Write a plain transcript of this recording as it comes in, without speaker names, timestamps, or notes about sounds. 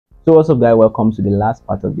So what's up guys, welcome to the last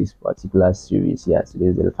part of this particular series. Yeah, today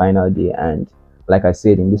is the final day, and like I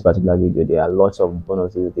said in this particular video, there are lots of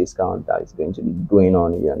bonuses, discount that is going to be going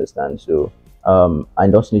on, you understand. So I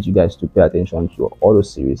just need you guys to pay attention to all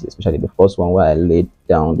those series, especially the first one where I laid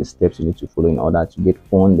down the steps you need to follow in order to get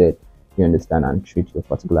funded, you understand, and treat your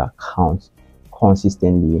particular account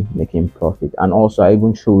consistently making profit. And also I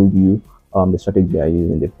even showed you the strategy I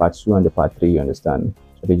use in the part 2 and the part 3, you understand.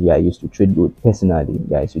 Strategy I used to trade good personally.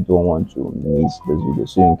 Guys, you don't want to miss those videos.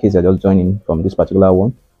 So in case you're just joining from this particular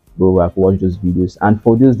one, go back, watch those videos. And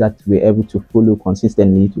for those that were able to follow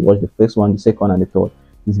consistently to watch the first one, the second and the third,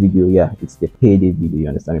 this video, yeah, it's the payday video, you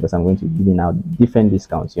understand, because I'm going to be giving out different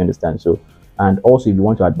discounts, you understand. So, and also if you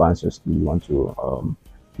want to advance your skill, you want to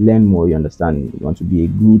learn more, you understand, you want to be a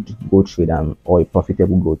good gold trader or a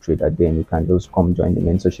profitable gold trader, then you can just come join the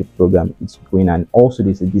mentorship program. It's going, and also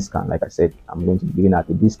there's a discount. Like I said, I'm going to be giving out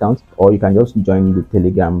a discount, or you can just join the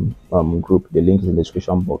Telegram group. The link is in the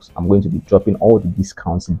description box. I'm going to be dropping all the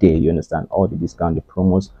discounts there, you understand, all the discount, the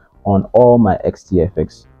promos on all my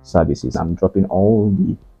STFX services. I'm dropping all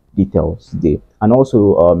the details there. And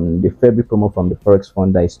also the February promo from the Forex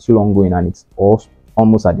Funder is still ongoing, and it's also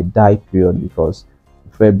almost at the die period, because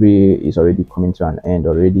February is already coming to an end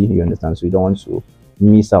already, you understand. So you don't want to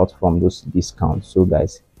miss out from those discounts. So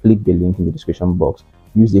guys, click the link in the description box,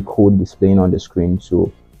 use the code displaying on the screen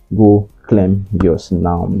to go claim yours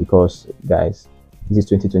now, because guys, this is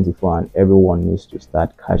 2024 and everyone needs to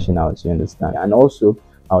start cashing out, you understand. And also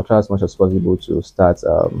I'll try as much as possible to start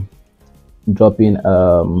dropping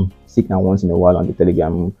signal once in a while on the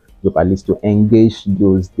Telegram group, at least to engage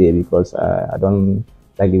those there, because I don't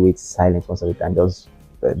like the way it's silent most of the time, just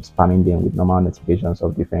spamming them with normal notifications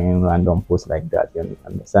of different random posts like that, you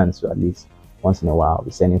understand. So at least once in a while I'll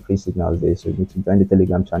be sending free signals there, so you need to join the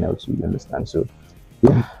Telegram channel too, you understand. So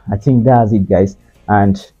yeah, I think that's it guys,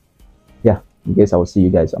 and yeah, I guess I will see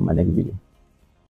you guys on my next video.